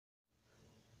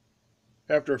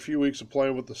After a few weeks of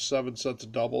playing with the 7 sets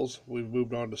of doubles, we've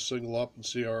moved on to single up and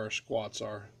see how our squats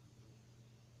are.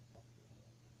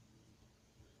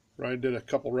 Ryan did a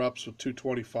couple reps with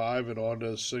 225 and on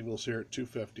to his singles here at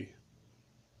 250.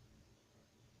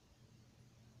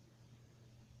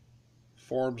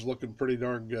 Form's looking pretty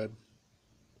darn good.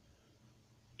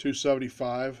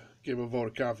 275, give him a vote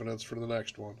of confidence for the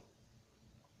next one.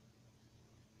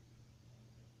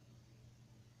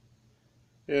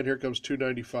 And here comes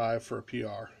 295 for a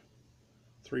PR,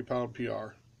 3-pound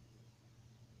PR.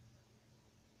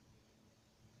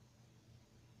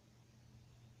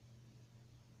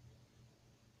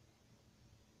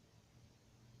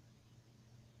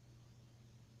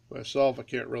 Myself, I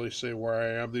can't really say where I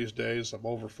am these days. I'm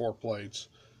over 4 plates.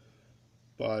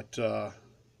 But I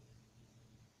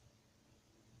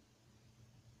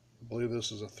believe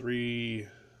this is a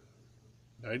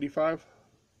 395.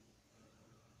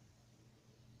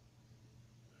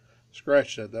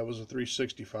 Scratch that. That was a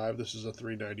 365. This is a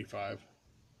 395.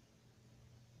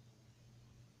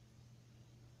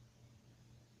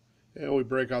 And we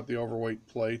break out the overweight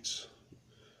plates.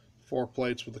 4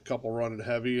 plates with a couple running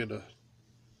heavy and a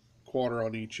quarter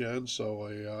on each end. So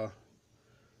a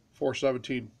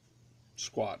 417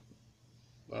 squat.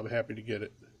 I'm happy to get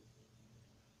it.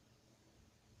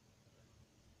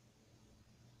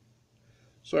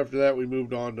 So after that, we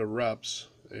moved on to reps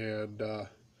and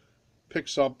picked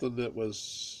something that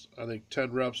was, I think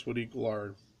 10 reps would equal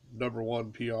our number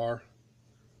 1 PR.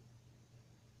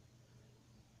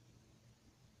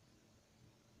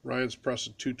 Ryan's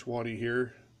pressing 220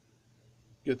 here.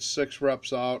 Gets 6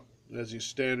 reps out. As he's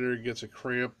standing there, he gets a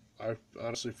cramp. I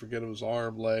honestly forget it was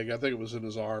arm, leg. I think it was in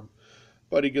his arm.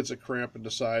 But he gets a cramp and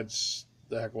decides,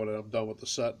 the heck with it, I'm done with the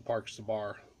set, and parks the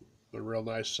bar. A real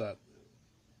nice set.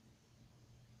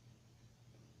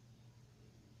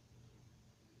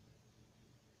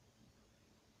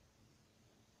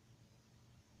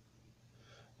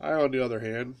 I, on the other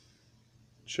hand,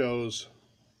 chose,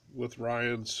 with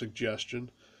Ryan's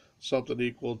suggestion, something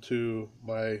equal to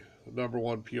my number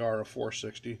 1 PR of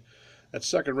 460. That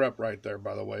second rep right there,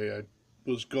 by the way, I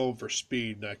was going for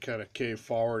speed and I kind of caved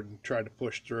forward and tried to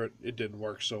push through it. It didn't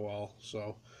work so well,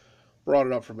 so brought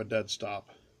it up from a dead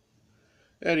stop.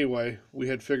 Anyway, we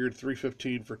had figured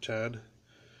 315 for 10,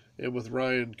 and with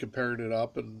Ryan comparing it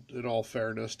up, and in all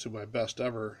fairness to my best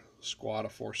ever squat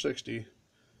of 460,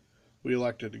 we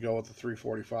elected to go with the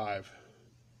 345.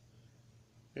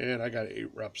 And I got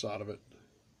 8 reps out of it.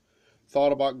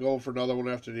 Thought about going for another one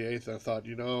after the 8th, and I thought,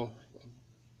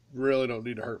 really don't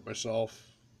need to hurt myself.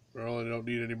 I really don't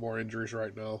need any more injuries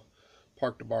right now.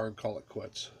 Park the bar and call it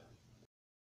quits.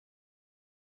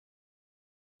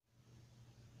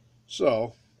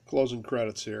 So, closing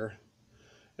credits here.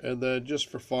 And then just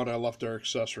for fun, I left our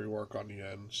accessory work on the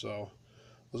end. So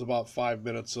it was about 5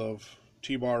 minutes of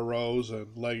T-bar rows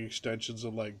and leg extensions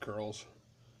and leg curls.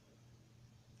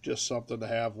 Just something to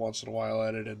have once in a while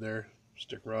added in there.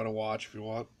 Stick around and watch if you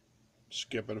want.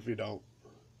 Skip it if you don't.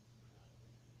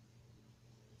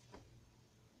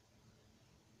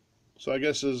 So I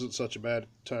guess this isn't such a bad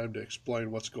time to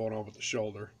explain what's going on with the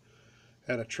shoulder.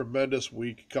 Had a tremendous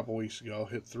week a couple weeks ago.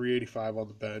 Hit 385 on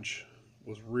the bench.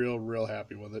 Was real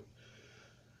happy with it.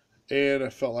 And I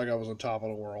felt like I was on top of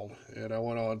the world. And I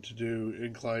went on to do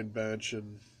incline bench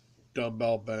and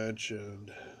dumbbell bench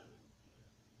and,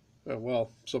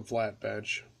 some flat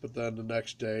bench. But then the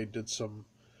next day did some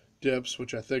dips,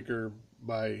 which I think are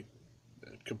my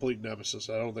complete nemesis.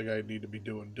 I don't think I need to be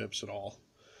doing dips at all.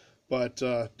 But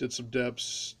did some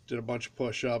dips, did a bunch of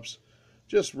push-ups.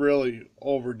 Just really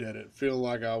overdid it. Feeling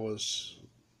like I was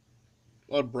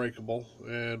unbreakable.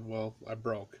 And, I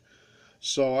broke.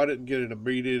 So I didn't get an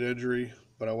immediate injury,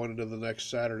 but I went into the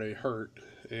next Saturday hurt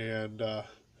and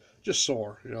just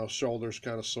sore. Shoulders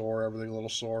kind of sore, everything a little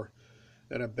sore.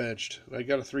 And I benched. I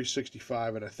got a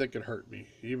 365, and I think it hurt me,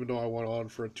 even though I went on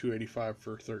for a 285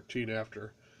 for 13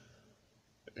 after.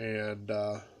 And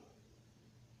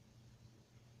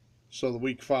so the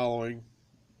week following,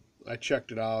 I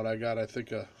checked it out. I got, I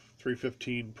think, a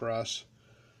 315 press.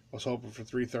 I was hoping for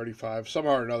 335.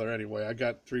 Somehow or another, anyway, I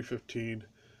got 315.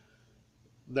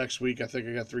 Next week, I think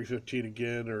I got 315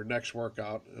 again, or next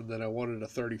workout, and then I wanted a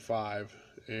 35,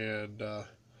 and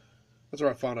that's where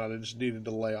I found out I just needed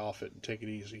to lay off it and take it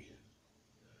easy.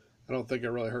 I don't think I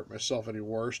really hurt myself any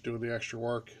worse doing the extra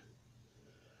work,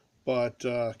 but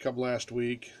come last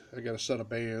week, I got a set of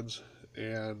bands,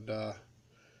 and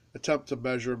attempt to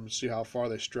measure them and see how far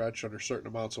they stretch under certain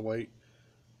amounts of weight.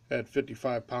 I had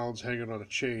 55 pounds hanging on a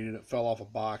chain, and it fell off a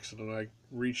box, and then I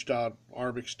reached out,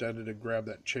 arm extended, and grabbed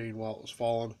that chain while it was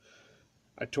falling.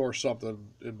 I tore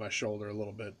something in my shoulder a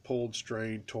little bit, pulled,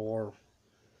 strained, tore,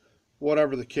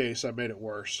 whatever the case, I made it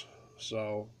worse.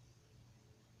 So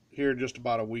here, just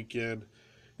about a week in,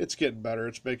 it's getting better.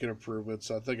 It's making improvements.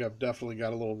 I think I've definitely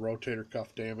got a little rotator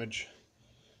cuff damage.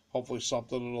 Hopefully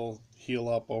something that'll heal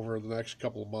up over the next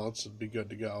couple of months and be good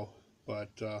to go. But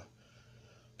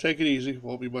take it easy.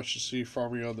 Won't be much to see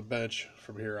from me on the bench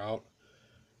from here out.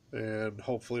 And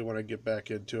hopefully when I get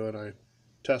back into it, I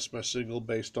test my single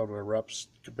based on my reps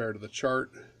compared to the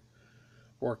chart.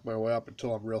 Work my way up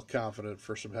until I'm real confident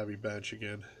for some heavy bench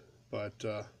again. But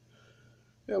yeah,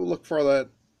 we'll look for that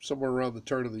somewhere around the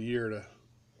turn of the year to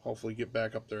hopefully get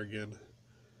back up there again.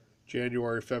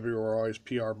 January, February are always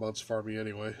PR months for me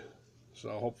anyway. So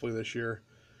hopefully this year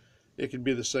it can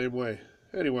be the same way.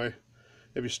 Anyway,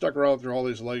 if you stuck around through all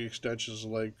these leg extensions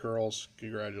and leg curls,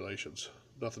 congratulations.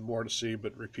 Nothing more to see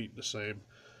but repeating the same.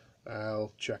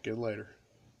 I'll check in later.